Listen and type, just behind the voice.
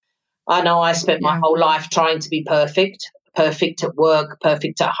I know I spent my Yeah. whole life trying to be perfect at work,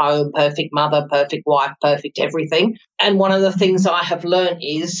 perfect at home, perfect mother, perfect wife, perfect everything. And one of the things I have learned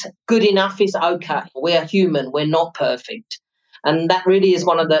is good enough is okay. We're human. We're not perfect. And that really is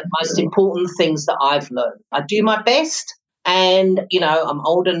one of the most important things that I've learned. I do my best. And, I'm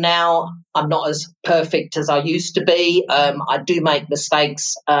older now. I'm not as perfect as I used to be. I do make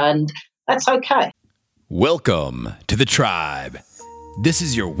mistakes, and that's okay. Welcome to the Tribe. This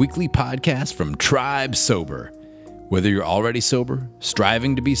is your weekly podcast from Tribe Sober. Whether you're already sober,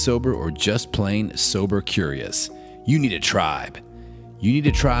 striving to be sober, or just plain sober curious, you need a tribe. You need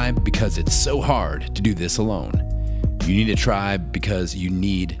a tribe because it's so hard to do this alone. You need a tribe because you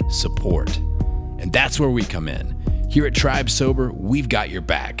need support. And that's where we come in. Here at Tribe Sober, we've got your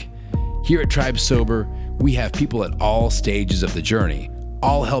back. Here at Tribe Sober, we have people at all stages of the journey,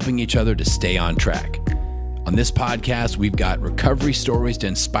 all helping each other to stay on track. On this podcast, we've got recovery stories to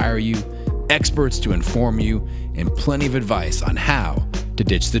inspire you, experts to inform you, and plenty of advice on how to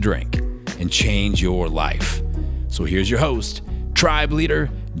ditch the drink and change your life. So here's your host, Tribe Leader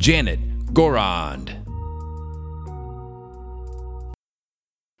Janet Gorond.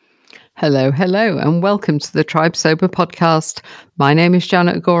 Hello, and welcome to the Tribe Sober podcast. My name is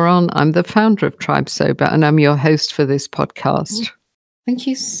Janet Gorond. I'm the founder of Tribe Sober, and I'm your host for this podcast. Thank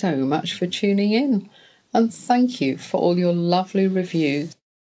you so much for tuning in, and thank you for all your lovely reviews.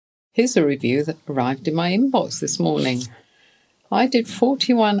 Here's a review that arrived in my inbox this morning. I did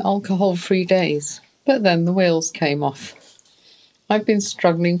 41 alcohol-free days, but then the wheels came off. I've been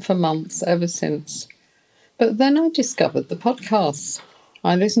struggling for months ever since. But then I discovered the podcasts.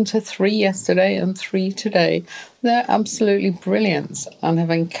 I listened to 3 yesterday and 3 today. They're absolutely brilliant and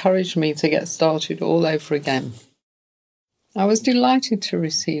have encouraged me to get started all over again. I was delighted to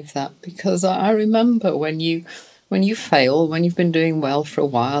receive that because I remember when you fail, when you've been doing well for a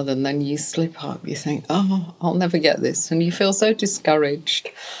while and then you slip up, you think, oh, I'll never get this. And you feel so discouraged.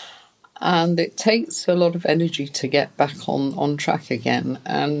 And it takes a lot of energy to get back on track again.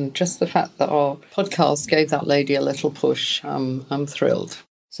 And just the fact that our podcast gave that lady a little push, I'm thrilled.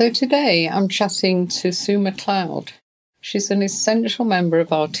 So today I'm chatting to Sue McLeod. She's an essential member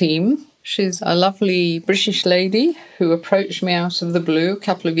of our team. She's a lovely British lady who approached me out of the blue a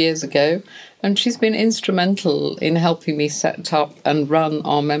couple of years ago, and she's been instrumental in helping me set up and run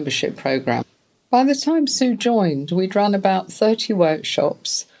our membership program. By the time Sue joined, we'd run about 30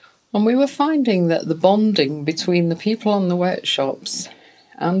 workshops, and we were finding that the bonding between the people on the workshops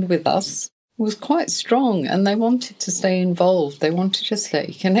and with us was quite strong, and they wanted to stay involved. They wanted to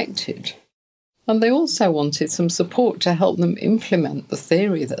stay connected. And they also wanted some support to help them implement the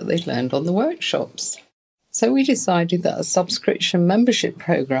theory that they'd learned on the workshops. So we decided that a subscription membership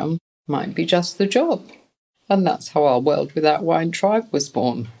program might be just the job. And that's how our World Without Wine Tribe was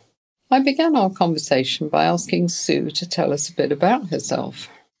born. I began our conversation by asking Sue to tell us a bit about herself.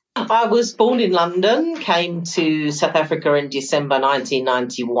 I was born in London, came to South Africa in December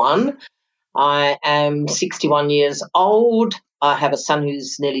 1991. I am 61 years old. I have a son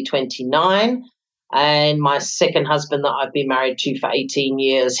who's nearly 29. And my second husband that I've been married to for 18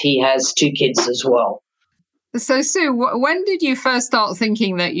 years, he has 2 kids as well. So, Sue, when did you first start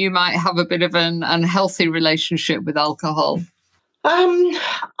thinking that you might have a bit of an unhealthy relationship with alcohol?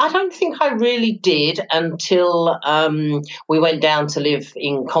 I don't think I really did until we went down to live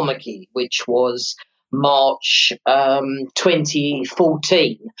in Kommetjie, which was March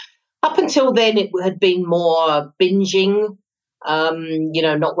 2014. Up until then, it had been more binging,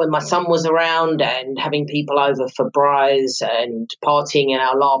 not when my son was around and having people over for braais and partying in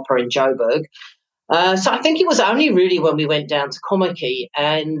our Lapa in Joburg. So I think it was only really when we went down to Kommetjie,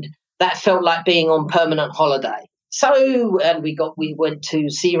 and that felt like being on permanent holiday. So, and we went to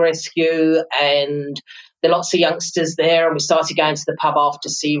Sea Rescue, and there are lots of youngsters there, and we started going to the pub after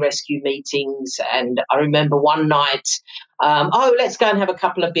Sea Rescue meetings. And I remember one night, let's go and have a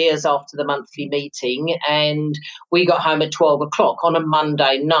couple of beers after the monthly meeting, and we got home at 12 o'clock on a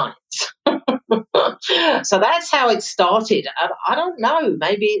Monday night. So that's how it started. I don't know,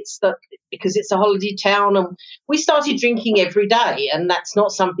 maybe it's because it's a holiday town, and we started drinking every day, and that's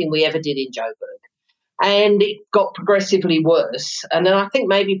not something we ever did in Joburg. And it got progressively worse. And then I think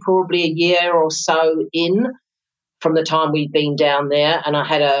maybe probably a year or so in from the time we'd been down there, and I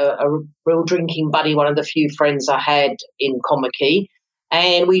had a real drinking buddy, one of the few friends I had in Kommetjie,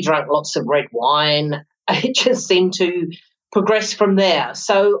 and we drank lots of red wine. It just seemed to progress from there.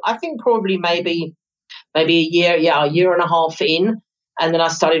 So I think probably maybe a year and a half in, And then I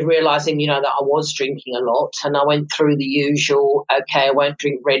started realising, that I was drinking a lot, and I went through the usual, okay, I won't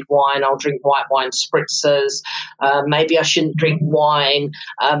drink red wine, I'll drink white wine spritzers, maybe I shouldn't drink wine,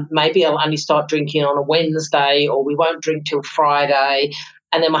 maybe I'll only start drinking on a Wednesday, or we won't drink till Friday.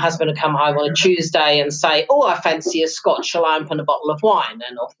 And then my husband would come home on a Tuesday and say, oh, I fancy a scotch, shall I open a bottle of wine?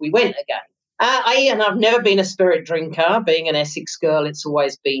 And off we went again. And I've never been a spirit drinker. Being an Essex girl, it's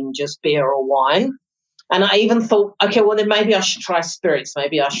always been just beer or wine. And I even thought, okay, well, then maybe I should try spirits.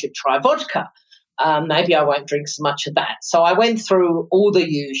 Maybe I should try vodka. Maybe I won't drink so much of that. So I went through all the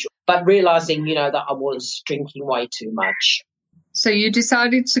usual, but realising, that I was drinking way too much. So you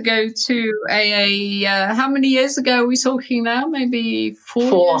decided to go to AA, how many years ago are we talking now? Maybe 4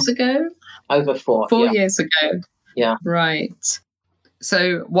 years ago? Over 4. 4 years ago. Yeah. Right.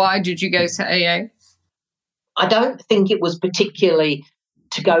 So why did you go to AA? I don't think it was particularly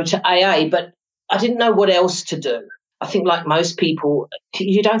to go to AA, but I didn't know what else to do. I think like most people,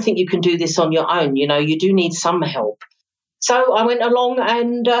 you don't think you can do this on your own. You do need some help. So I went along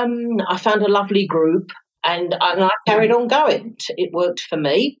and I found a lovely group and I carried on going. It worked for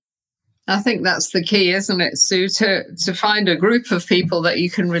me. I think that's the key, isn't it, Sue, to find a group of people that you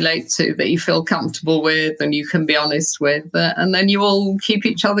can relate to, that you feel comfortable with and you can be honest with, and then you all keep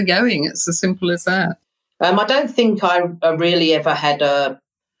each other going. It's as simple as that. I don't think I really ever had a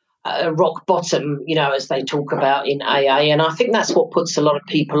rock bottom, as they talk about in AA. And I think that's what puts a lot of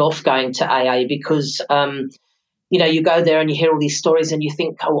people off going to AA because, you go there and you hear all these stories and you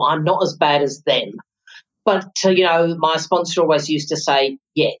think, oh, I'm not as bad as them. But, my sponsor always used to say,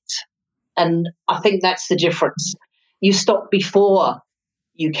 yet. And I think that's the difference. You stop before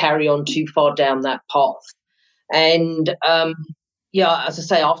you carry on too far down that path. And, as I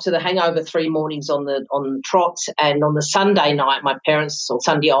say, after the hangover 3 mornings on the trot, and on the Sunday night,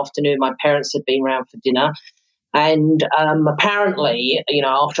 Sunday afternoon, my parents had been round for dinner. And apparently,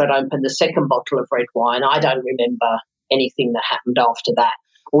 after I'd opened the second bottle of red wine, I don't remember anything that happened after that.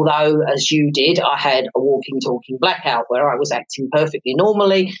 Although, as you did, I had a walking, talking blackout where I was acting perfectly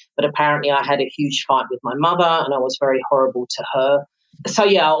normally, but apparently I had a huge fight with my mother and I was very horrible to her. So,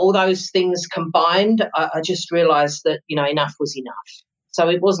 all those things combined, I just realised that, enough was enough. So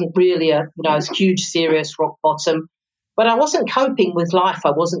it wasn't really a huge, serious rock bottom, but I wasn't coping with life.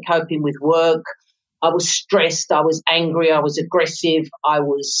 I wasn't coping with work. I was stressed. I was angry. I was aggressive. I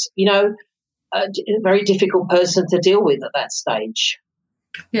was, a very difficult person to deal with at that stage.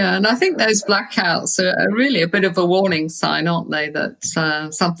 Yeah, and I think those blackouts are really a bit of a warning sign, aren't they, that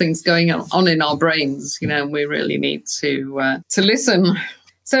something's going on in our brains, and we really need to listen.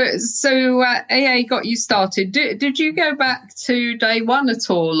 So AA got you started. Did you go back to day one at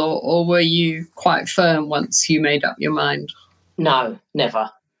all, or were you quite firm once you made up your mind? No, never.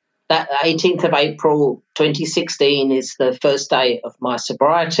 That 18th of April 2016 is the first day of my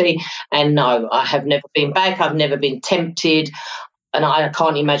sobriety, and no, I have never been back. I've never been tempted. And I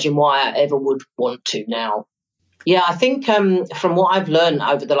can't imagine why I ever would want to now. Yeah, I think from what I've learned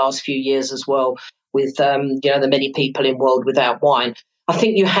over the last few years as well with, the many people in World Without Wine, I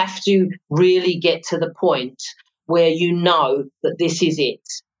think you have to really get to the point where you know that this is it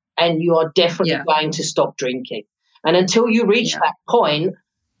and you are definitely going to stop drinking. And until you reach that point,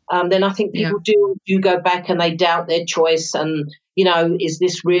 then I think people do go back and they doubt their choice and, is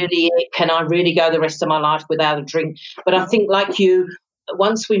this really it? Can I really go the rest of my life without a drink? But I think like you,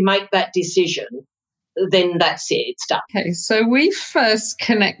 once we make that decision, then that's it. It's done. Okay, so we first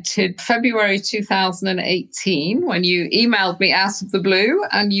connected February 2018 when you emailed me out of the blue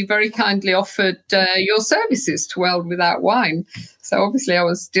and you very kindly offered your services to World Without Wine. So obviously I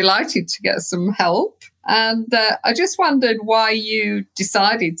was delighted to get some help. And I just wondered why you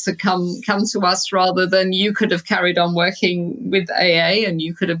decided to come to us rather than you could have carried on working with AA and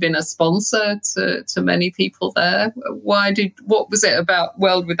you could have been a sponsor to many people there. What was it about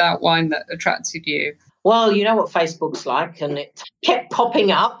World Without Wine that attracted you? Well, you know what Facebook's like, and it kept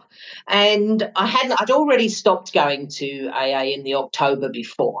popping up. And I'd already stopped going to AA in the October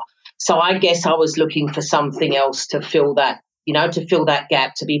before. So I guess I was looking for something else to fill that, to fill that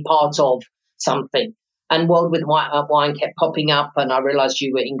gap, to be part of something. And World Without Wine kept popping up, and I realised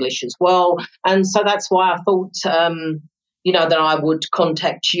you were English as well. And so that's why I thought, that I would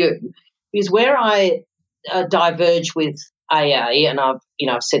contact you. Because where I diverge with AA, and I've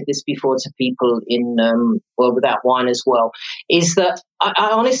said this before to people in World Without Wine as well, is that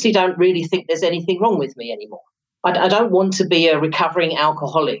I honestly don't really think there's anything wrong with me anymore. I don't want to be a recovering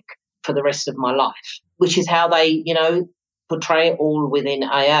alcoholic for the rest of my life, which is how they, portray it all within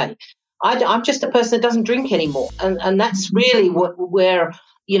AA. I'm just a person that doesn't drink anymore. And that's really where,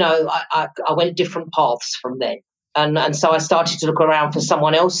 I went different paths from then. And so I started to look around for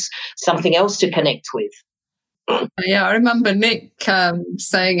something else to connect with. Yeah, I remember Nick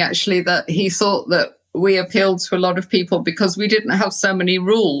saying actually that he thought that we appealed to a lot of people because we didn't have so many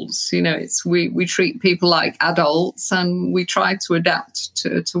rules. We treat people like adults, and we try to adapt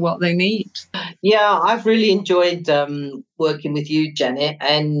to what they need. Yeah, I've really enjoyed working with you, Janet,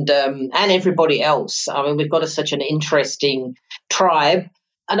 and everybody else. I mean, we've got such an interesting tribe.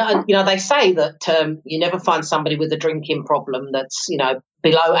 And, they say that you never find somebody with a drinking problem that's,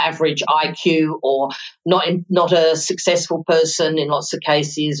 below average IQ or not a successful person in lots of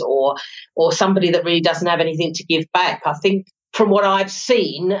cases, or somebody that really doesn't have anything to give back. I think from what I've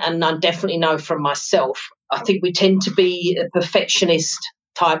seen, and I definitely know from myself, I think we tend to be a perfectionist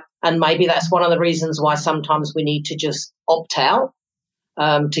type, and maybe that's one of the reasons why sometimes we need to just opt out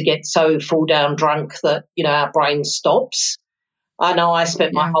to get so full down drunk that, our brain stops. I know I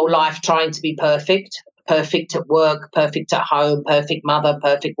spent my whole life trying to be perfect at work, perfect at home, perfect mother,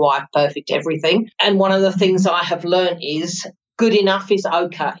 perfect wife, perfect everything. And one of the things I have learned is good enough is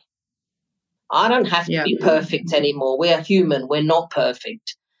okay. I don't have to be perfect anymore. We are human. We're not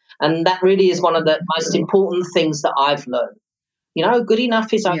perfect. And that really is one of the most important things that I've learned. Good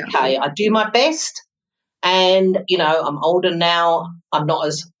enough is okay. I do my best. And, I'm older now. I'm not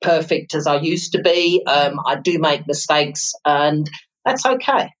as perfect as I used to be. I do make mistakes, and that's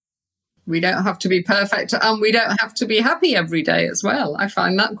okay. We don't have to be perfect, and we don't have to be happy every day as well. I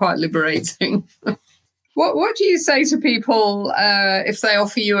find that quite liberating. What do you say to people if they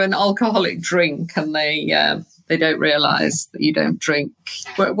offer you an alcoholic drink and they don't realise that you don't drink?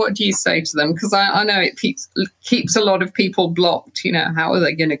 What do you say to them? Because I know it keeps a lot of people blocked. How are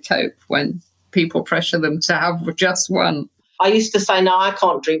they going to cope when people pressure them to have just one? I used to say, no, I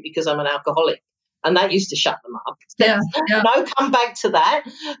can't drink because I'm an alcoholic. And that used to shut them up. No, come back to that.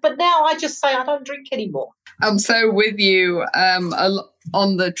 But now I just say I don't drink anymore. I'm so with you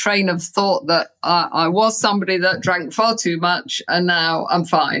on the train of thought that I was somebody that drank far too much and now I'm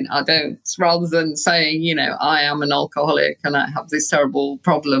fine. I don't, rather than saying, I am an alcoholic and I have this terrible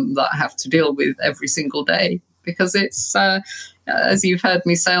problem that I have to deal with every single day. Because it's, as you've heard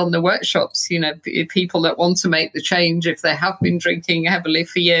me say on the workshops, people that want to make the change, if they have been drinking heavily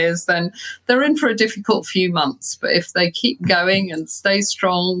for years, then they're in for a difficult few months. But if they keep going and stay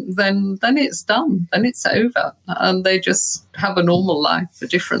strong, then it's done, then it's over. And they just have a normal life, a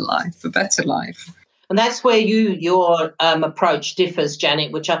different life, a better life. And that's where your approach differs,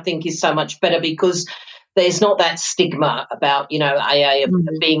 Janet, which I think is so much better because there's not that stigma about, AA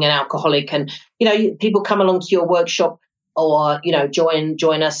being an alcoholic. And, people come along to your workshop or,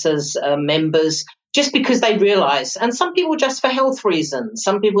 join us as members just because they realise. And some people just for health reasons.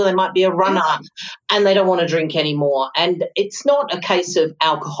 Some people, they might be a runner and they don't want to drink anymore. And it's not a case of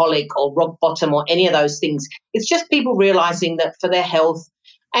alcoholic or rock bottom or any of those things. It's just people realising that for their health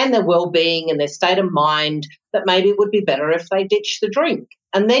and their well-being and their state of mind, that maybe it would be better if they ditch the drink.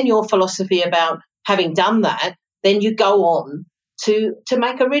 And then your philosophy about having done that, then you go on to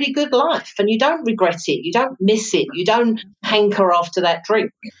make a really good life and you don't regret it, you don't miss it, you don't hanker after that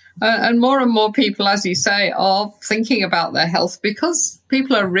drink. And more people, as you say, are thinking about their health because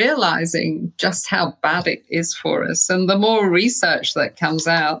people are realising just how bad it is for us. And the more research that comes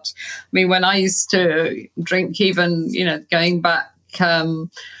out, I mean, when I used to drink, even, going back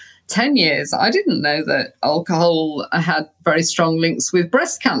 10 years, I didn't know that alcohol had very strong links with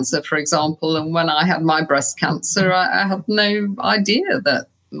breast cancer, for example. And when I had my breast cancer, I had no idea that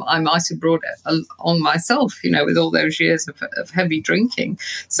I might have brought it on myself, with all those years of heavy drinking.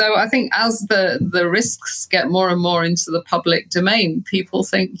 So I think as the risks get more and more into the public domain, people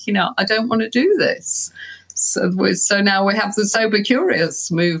think, I don't want to do this. So now we have the Sober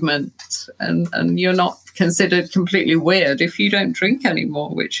Curious movement, and you're not considered completely weird if you don't drink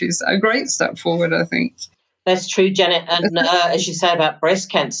anymore, which is a great step forward, I think. That's true, Janet. And as you say about breast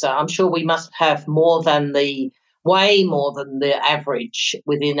cancer, I'm sure we must have way more than the average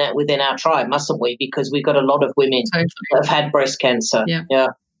within our tribe, mustn't we? Because we've got a lot of women that have had breast cancer. Yeah.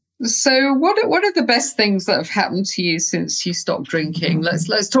 So what are the best things that have happened to you since you stopped drinking?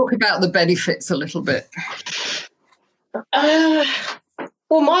 Let's talk about the benefits a little bit. Well,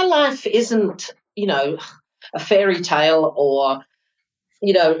 my life isn't, a fairy tale or,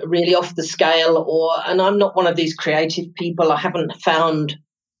 really off the scale, and I'm not one of these creative people. I haven't found,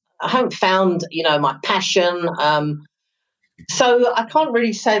 my passion. So I can't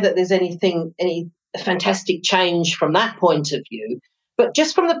really say that there's any fantastic change from that point of view. But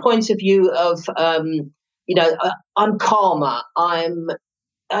just from the point of view of, I'm calmer. I'm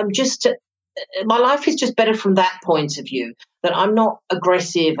just, my life is just better from that point of view, that I'm not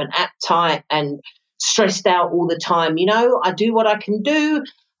aggressive and uptight and stressed out all the time. I do what I can do.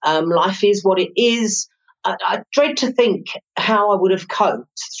 Life is what it is. I dread to think how I would have coped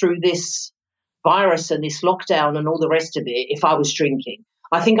through this virus and this lockdown and all the rest of it if I was drinking.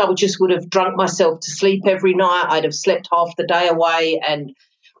 I think I would have drunk myself to sleep every night. I'd have slept half the day away, and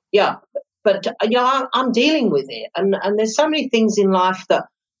but I'm dealing with it, and there's so many things in life that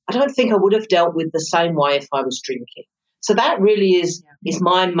I don't think I would have dealt with the same way if I was drinking. So that really is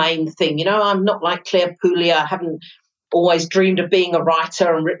my main thing. I'm not like Claire Pouliot. I haven't always dreamed of being a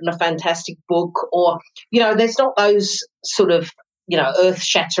writer and written a fantastic book, or there's not those sort of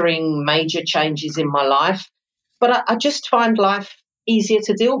earth-shattering major changes in my life. But I just find life easier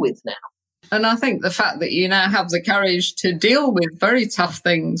to deal with now. And I think the fact that you now have the courage to deal with very tough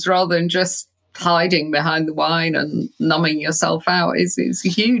things rather than just hiding behind the wine and numbing yourself out is a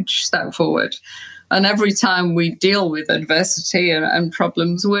huge step forward. And every time we deal with adversity and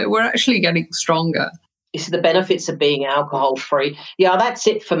problems, we're actually getting stronger. It's the benefits of being alcohol-free. Yeah, that's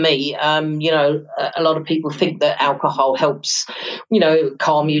it for me. A lot of people think that alcohol helps,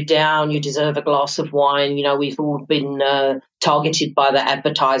 calm you down. You deserve a glass of wine. We've all been targeted by the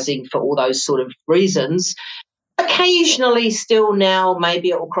advertising for all those sort of reasons. Occasionally still now, maybe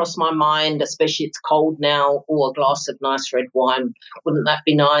it will cross my mind, especially it's cold now, a glass of nice red wine. Wouldn't that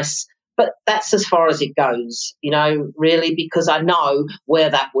be nice? But that's as far as it goes, really, because I know where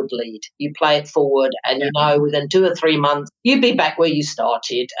that would lead. You play it forward and, within 2 or 3 months, you'd be back where you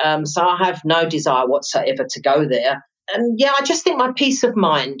started. So I have no desire whatsoever to go there. And, I just think my peace of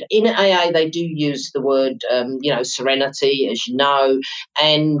mind. In AA, they do use the word, serenity, as you know,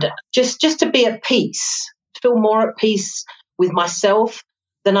 and just to be at peace, feel more at peace with myself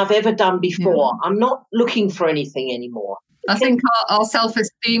than I've ever done before. I'm not looking for anything anymore. I think our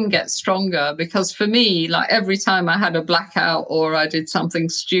self-esteem gets stronger because for me, like every time I had a blackout or I did something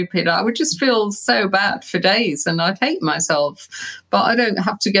stupid, I would just feel so bad for days and I'd hate myself. But I don't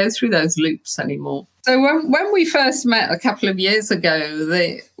have to go through those loops anymore. So when we first met a couple of years ago,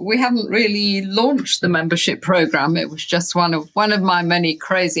 we hadn't really launched the membership program. It was just one of my many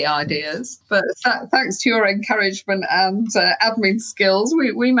crazy ideas. But thanks to your encouragement and admin skills,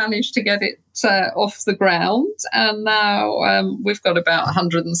 we managed to get it off the ground. And now we've got about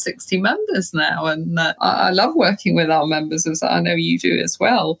 160 members now. And I love working with our members, as I know you do as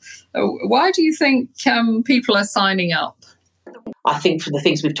well. Why do you think people are signing up? I think for the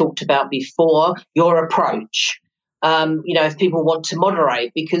things we've talked about before, your approach, if people want to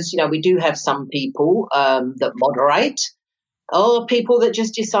moderate, because, we do have some people that moderate, or people that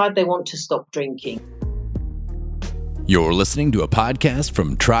just decide they want to stop drinking. You're listening to a podcast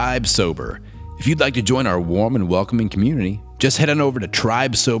from Tribe Sober. If you'd like to join our warm and welcoming community, just head on over to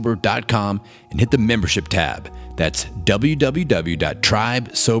tribesober.com and hit the membership tab. That's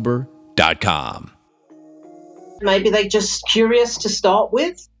www.tribesober.com. Maybe they're just curious to start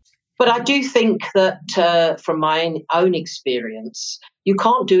with. But I do think that from my own experience, you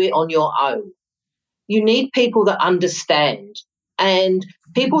can't do it on your own. You need people that understand and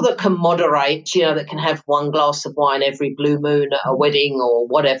people that can moderate, that can have one glass of wine every blue moon at a wedding or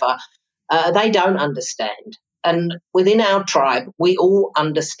whatever. They don't understand. And within our tribe, we all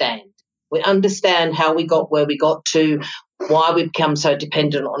understand. We understand how we got where we got to, why we become so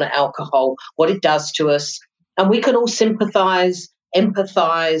dependent on alcohol, what it does to us. And we can all sympathise,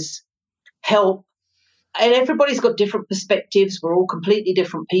 empathise, help. And everybody's got different perspectives. We're all completely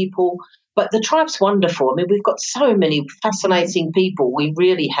different people. But the tribe's wonderful. I mean, we've got so many fascinating people. We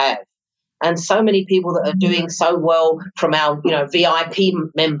really have. And so many people that are doing so well from our, VIP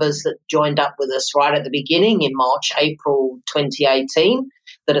members that joined up with us right at the beginning in March, April 2018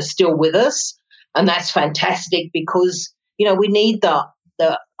 that are still with us. And that's fantastic because, we need the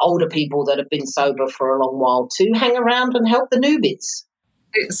older people that have been sober for a long while to hang around and help the newbies.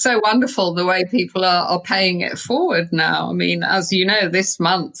 It's so wonderful the way people are paying it forward now. I mean, as you know, this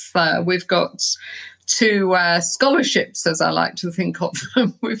month we've got 2 scholarships, as I like to think of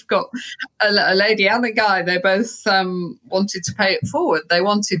them. We've got a lady and a guy. They both wanted to pay it forward. They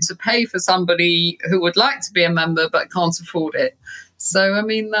wanted to pay for somebody who would like to be a member but can't afford it. So, I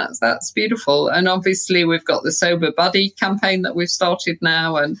mean, that's beautiful. And obviously we've got the Sober Buddy campaign that we've started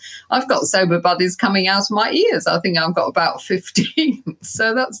now. And I've got Sober Buddies coming out of my ears. I think I've got about 15.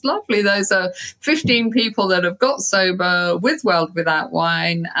 So that's lovely. Those are 15 people that have got sober with World Without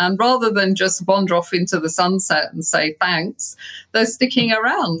Wine. And rather than just wander off into the sunset and say thanks, they're sticking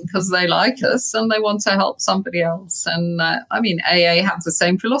around because they like us and they want to help somebody else. And AA have the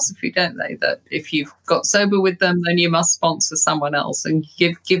same philosophy, don't they? That if you've got sober with them, then you must sponsor someone else. else and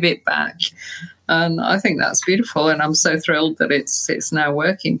give it back. And I think that's beautiful. And I'm so thrilled that it's now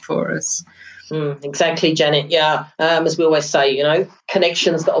working for us. Exactly, Janet. Yeah. As we always say,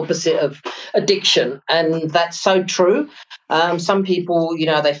 connection's the opposite of addiction. And that's so true. Some people,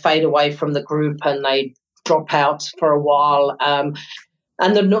 they fade away from the group and they drop out for a while.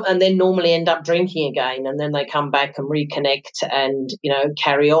 And then normally end up drinking again, and then they come back and reconnect and,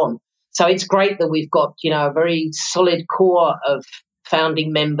 carry on. So it's great that we've got, a very solid core of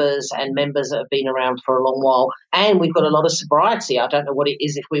founding members and members that have been around for a long while. And we've got a lot of sobriety. I don't know what it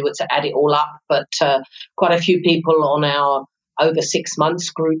is if we were to add it all up, but quite a few people on our over 6 months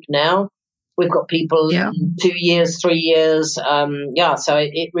group now. We've got people 2 years, 3 years. So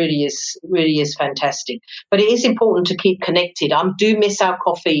it really is fantastic. But it is important to keep connected. I do miss our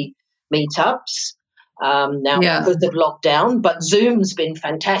coffee meetups now because of lockdown, but Zoom's been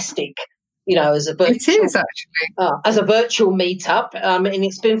fantastic. As a virtual, it is actually as a virtual meetup, and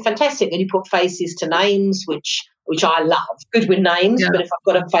it's been fantastic. And you put faces to names, which I love. Good with names, but if I've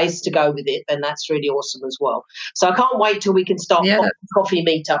got a face to go with it, then that's really awesome as well. So I can't wait till we can start coffee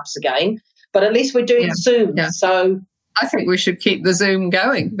meetups again. But at least we're doing Zoom. Yeah. So I think we should keep the Zoom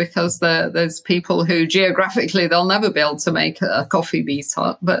going because there's people who geographically they'll never be able to make a coffee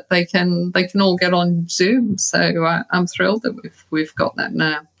meetup, but they can all get on Zoom. So I'm thrilled that we've got that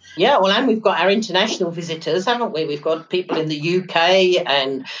now. Yeah, well, and we've got our international visitors, haven't we? We've got people in the UK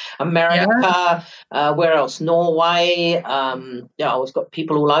and America. Where else? Norway. We've got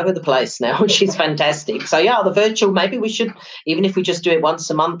people all over the place now, which is fantastic. So, the virtual, maybe we should, even if we just do it once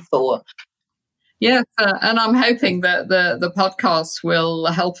a month or... Yes, and I'm hoping that the podcast will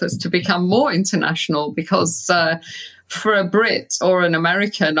help us to become more international because for a Brit or an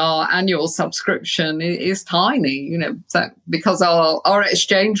American, our annual subscription is tiny, because our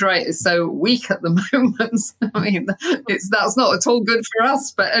exchange rate is so weak at the moment. I mean, that's not at all good for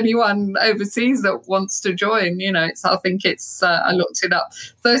us, but anyone overseas that wants to join, I think I looked it up,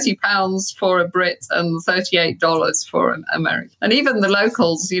 £30 for a Brit and $38 for an American. And even the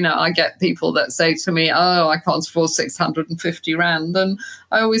locals, I get people that say to me, oh, I can't afford 650 Rand. And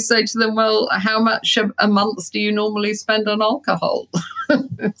I always say to them, well, how much a month do you normally spend on alcohol?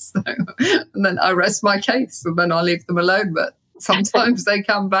 And then I rest my case and then I leave them alone. But sometimes they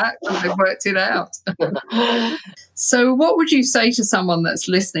come back and they've worked it out. So what would you say to someone that's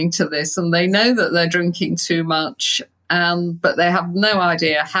listening to this and they know that they're drinking too much but they have no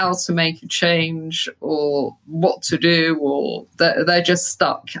idea how to make a change or what to do, or they're just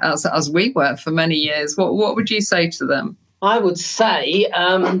stuck as we were for many years? What would you say to them? I would say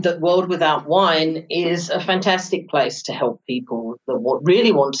that World Without Wine is a fantastic place to help people that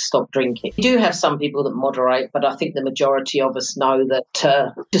really want to stop drinking. We do have some people that moderate, but I think the majority of us know that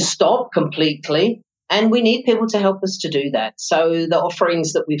to stop completely, and we need people to help us to do that. So the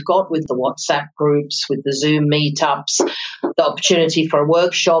offerings that we've got with the WhatsApp groups, with the Zoom meetups, the opportunity for a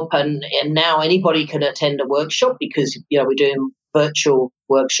workshop, and now anybody can attend a workshop because, we're doing virtual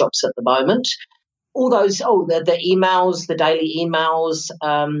workshops at the moment. All those, the emails, the daily emails,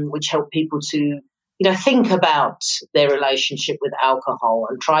 which help people to, think about their relationship with alcohol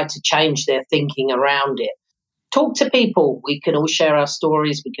and try to change their thinking around it. Talk to people. We can all share our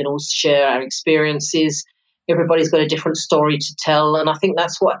stories. We can all share our experiences. Everybody's got a different story to tell. And I think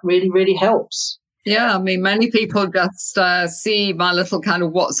that's what really, really helps. Yeah, I mean, many people just see my little kind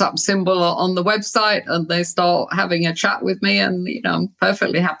of WhatsApp symbol on the website and they start having a chat with me, and I'm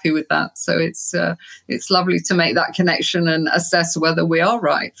perfectly happy with that. So it's lovely to make that connection and assess whether we are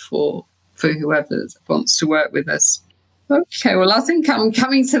right for whoever wants to work with us. Okay, well, I think I'm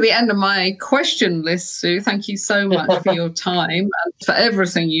coming to the end of my question list, Sue. Thank you so much for your time and for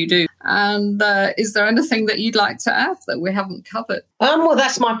everything you do. And is there anything that you'd like to add that we haven't covered? Well,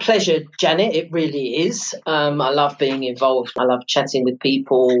 that's my pleasure, Janet. It really is. I love being involved. I love chatting with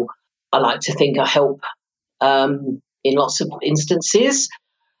people. I like to think I help in lots of instances.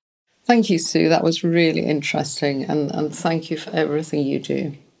 Thank you, Sue. That was really interesting. And thank you for everything you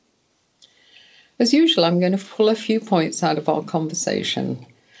do. As usual, I'm going to pull a few points out of our conversation,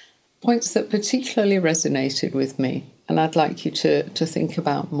 points that particularly resonated with me, and I'd like you to think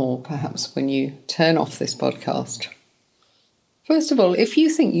about more, perhaps, when you turn off this podcast. First of all, if you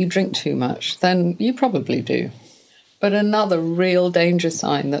think you drink too much, then you probably do. But another real danger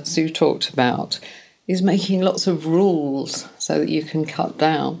sign that Sue talked about is making lots of rules so that you can cut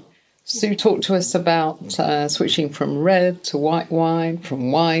down. Sue talked to us about switching from red to white wine,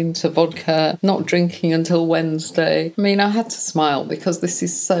 from wine to vodka, not drinking until Wednesday. I mean, I had to smile because this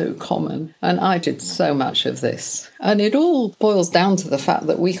is so common, and I did so much of this. And it all boils down to the fact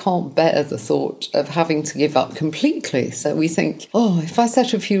that we can't bear the thought of having to give up completely. So we think, oh, if I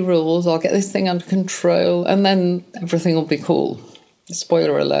set a few rules, I'll get this thing under control, and then everything will be cool.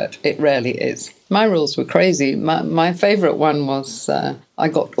 Spoiler alert, it rarely is. My rules were crazy. My favourite one was I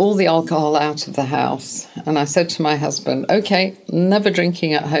got all the alcohol out of the house and I said to my husband, okay, never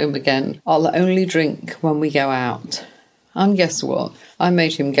drinking at home again. I'll only drink when we go out. And guess what? I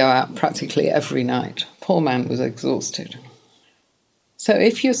made him go out practically every night. Poor man was exhausted. So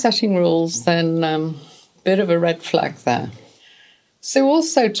if you're setting rules, then bit of a red flag there. Sue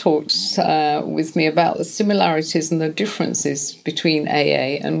also talked with me about the similarities and the differences between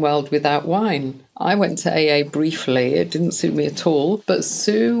AA and World Without Wine. I went to AA briefly. It didn't suit me at all. But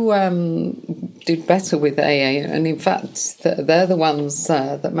Sue did better with AA. And in fact, they're the ones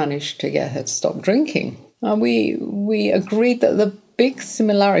that managed to get her to stop drinking. We agreed that the big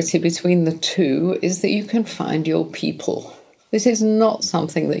similarity between the two is that you can find your people. This is not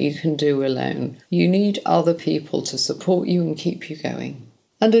something that you can do alone. You need other people to support you and keep you going.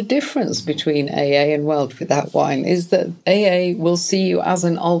 And a difference between AA and World Without Wine is that AA will see you as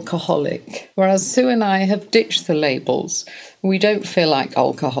an alcoholic, whereas Sue and I have ditched the labels. We don't feel like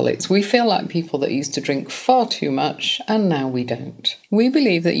alcoholics. We feel like people that used to drink far too much, and now we don't. We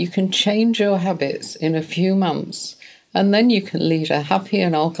believe that you can change your habits in a few months, and then you can lead a happy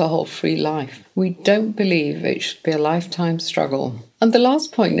and alcohol-free life. We don't believe it should be a lifetime struggle. And the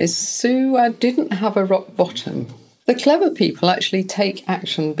last point is Sue didn't have a rock bottom. The clever people actually take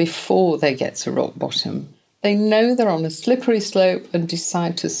action before they get to rock bottom. They know they're on a slippery slope and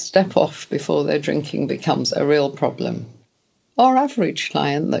decide to step off before their drinking becomes a real problem. Our average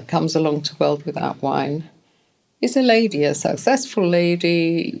client that comes along to World Without Wine is a lady, a successful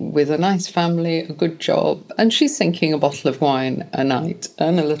lady with a nice family, a good job, and she's thinking a bottle of wine a night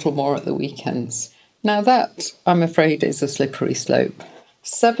and a little more at the weekends. Now that, I'm afraid, is a slippery slope.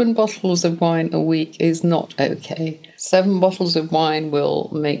 7 bottles of wine a week is not okay. 7 bottles of wine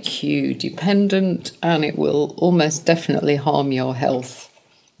will make you dependent and it will almost definitely harm your health,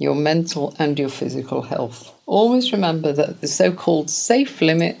 your mental and your physical health. Always remember that the so-called safe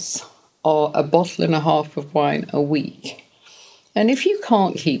limits are 1.5 bottles of wine a week. And if you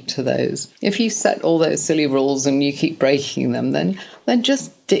can't keep to those, if you set all those silly rules and you keep breaking them, then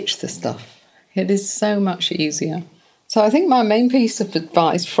just ditch the stuff. It is so much easier. So I think my main piece of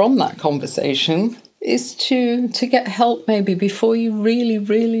advice from that conversation is to get help maybe before you really,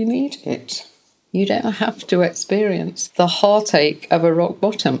 really need it. You don't have to experience the heartache of a rock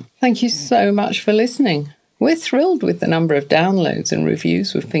bottom. Thank you so much for listening. We're thrilled with the number of downloads and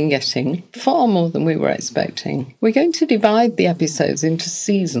reviews we've been getting, far more than we were expecting. We're going to divide the episodes into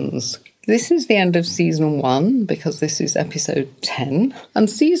seasons. This is the end of season 1 because this is episode 10. And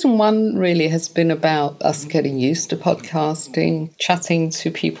season 1 really has been about us getting used to podcasting, chatting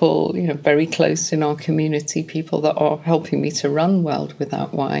to people, very close in our community, people that are helping me to run World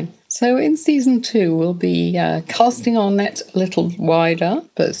Without Wine. So in season 2, we'll be casting our net a little wider,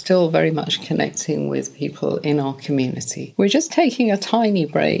 but still very much connecting with people in our community. We're just taking a tiny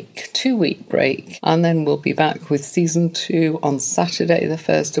break, 2-week break, and then we'll be back with season 2 on Saturday, the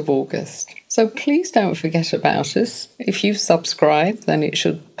 1st of August. So please don't forget about us. If you've subscribed, then it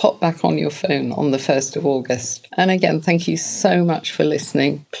should pop back on your phone on the 1st of August. And again, thank you so much for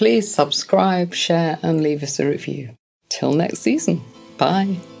listening. Please subscribe, share, and leave us a review. Till next season.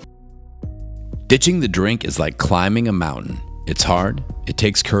 Bye. Ditching the drink is like climbing a mountain. It's hard, it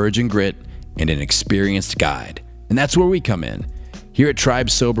takes courage and grit, and an experienced guide. And that's where we come in. Here at Tribe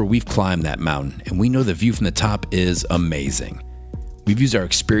Sober, we've climbed that mountain, and we know the view from the top is amazing. We've used our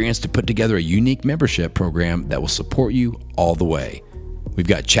experience to put together a unique membership program that will support you all the way. We've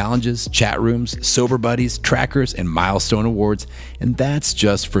got challenges, chat rooms, sober buddies, trackers, and milestone awards, and that's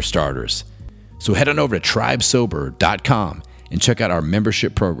just for starters. So head on over to tribesober.com and check out our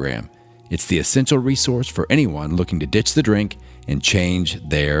membership program. It's the essential resource for anyone looking to ditch the drink and change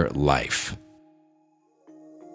their life.